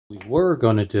We were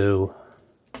going to do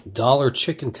Dollar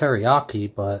Chicken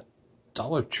Teriyaki, but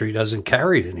Dollar Tree doesn't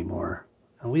carry it anymore.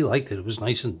 And we liked it. It was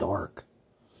nice and dark.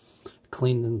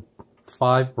 Cleaned them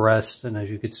 5 breasts, and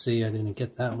as you could see, I didn't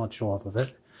get that much off of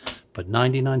it. But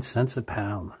 99 cents a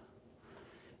pound.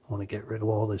 I want to get rid of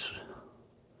all this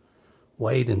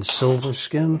white and silver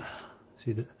skin.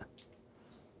 See that?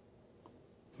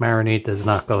 Marinade does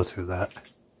not go through that.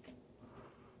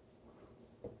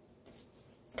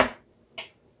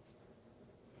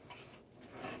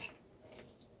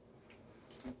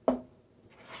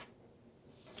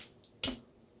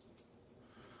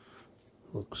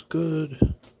 Looks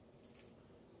good.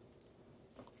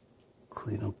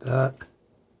 Clean up that.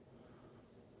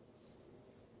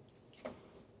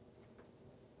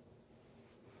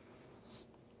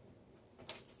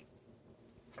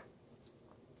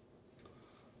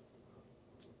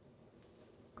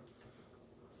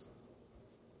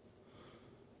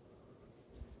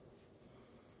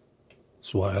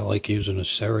 That's why I like using a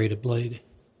serrated blade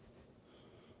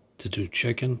to do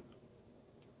chicken.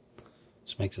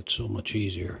 This makes it so much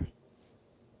easier.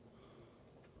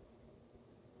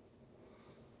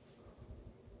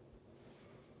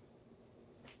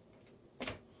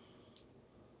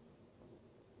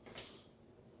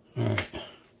 Alright,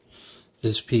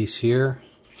 this piece here,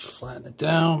 flatten it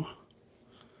down.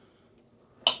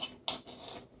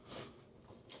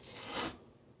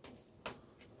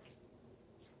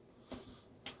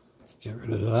 Get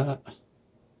rid of that.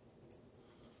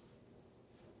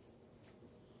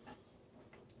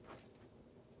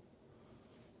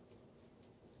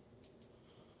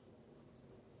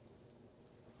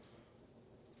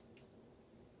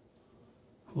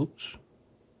 Oops.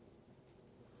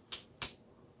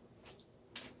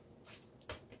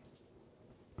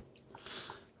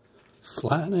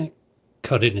 Flatten it,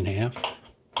 cut it in half.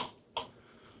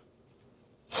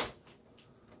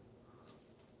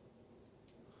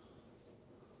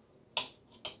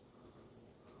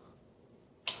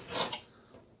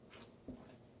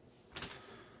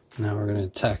 Now we're going to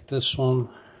attack this one.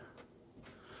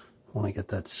 I want to get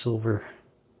that silver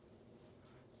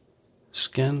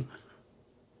skin.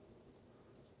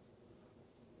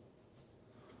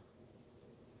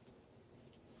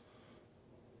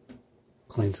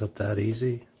 Cleans up that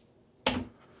easy.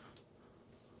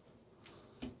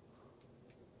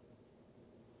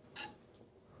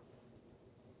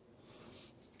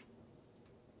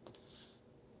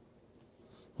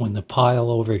 When the pile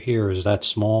over here is that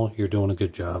small, you're doing a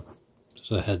good job.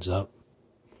 Just a heads up.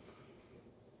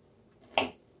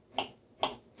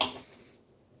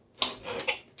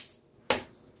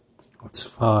 That's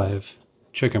 5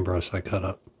 chicken breasts I cut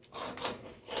up.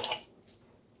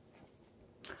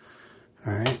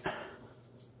 Alright,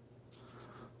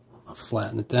 I'll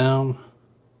flatten it down.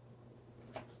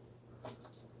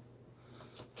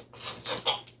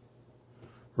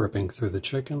 Ripping through the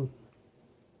chicken.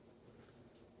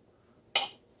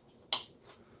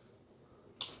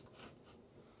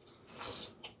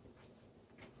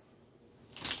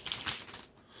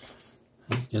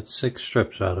 And get 6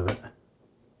 strips out of it.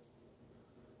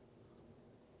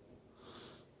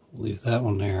 Leave that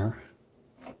one there.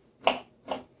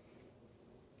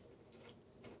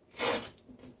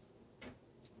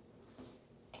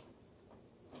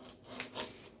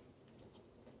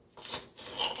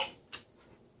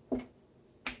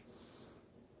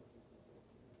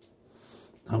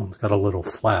 That one's got a little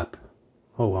flap.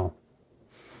 Oh well.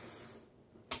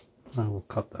 I will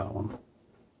cut that one.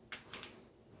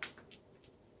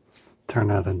 Turn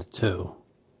that into 2.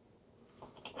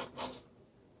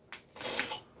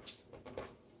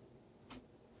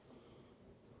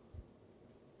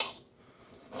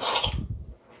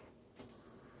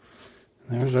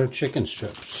 There's our chicken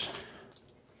strips.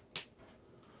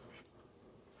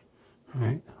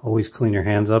 Alright, always clean your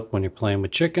hands up when you're playing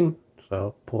with chicken.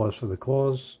 So, pause for the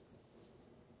cause.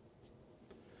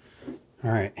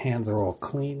 Alright, hands are all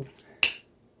clean.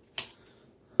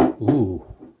 Ooh.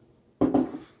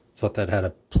 Thought that had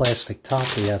a plastic top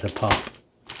we had to pop.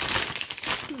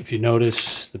 If you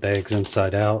notice, the bag's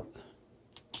inside out.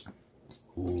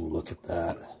 Ooh, look at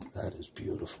that. That is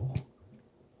beautiful.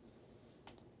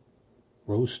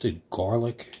 Roasted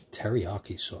garlic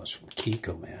teriyaki sauce from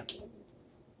Kikkoman.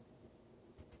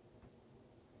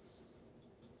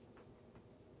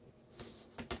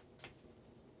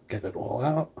 Get it all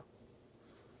out.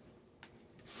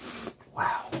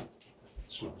 Wow, it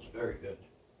smells very good.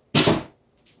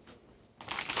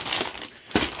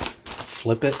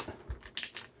 Flip it,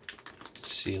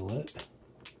 seal it,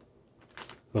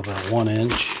 go about 1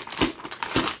 inch,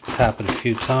 tap it a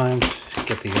few times,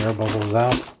 get the air bubbles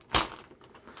out,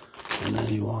 and then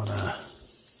you want to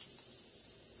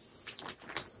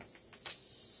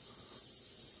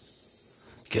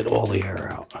get all the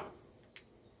air out.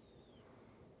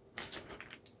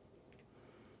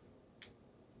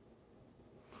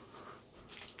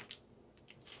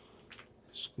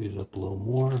 Squeeze up a little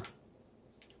more.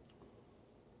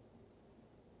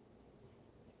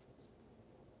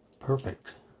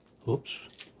 Perfect. Oops.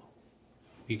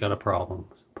 We got a problem.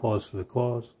 Pause for the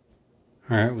cause.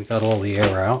 Alright, we got all the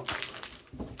air out.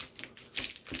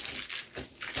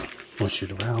 Push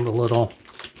it around a little.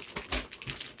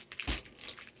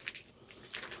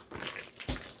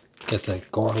 Get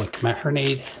that garlic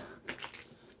marinade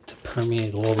to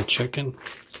permeate all the chicken.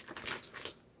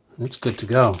 And it's good to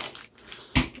go.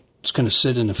 It's going to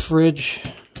sit in the fridge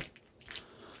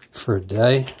for a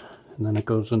day, and then it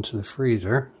goes into the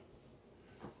freezer.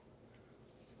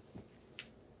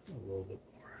 A little bit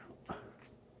more out.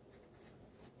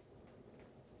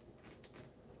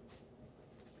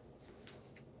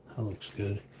 That looks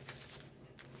good.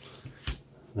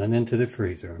 Then into the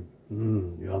freezer.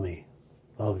 Yummy.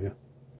 Love you.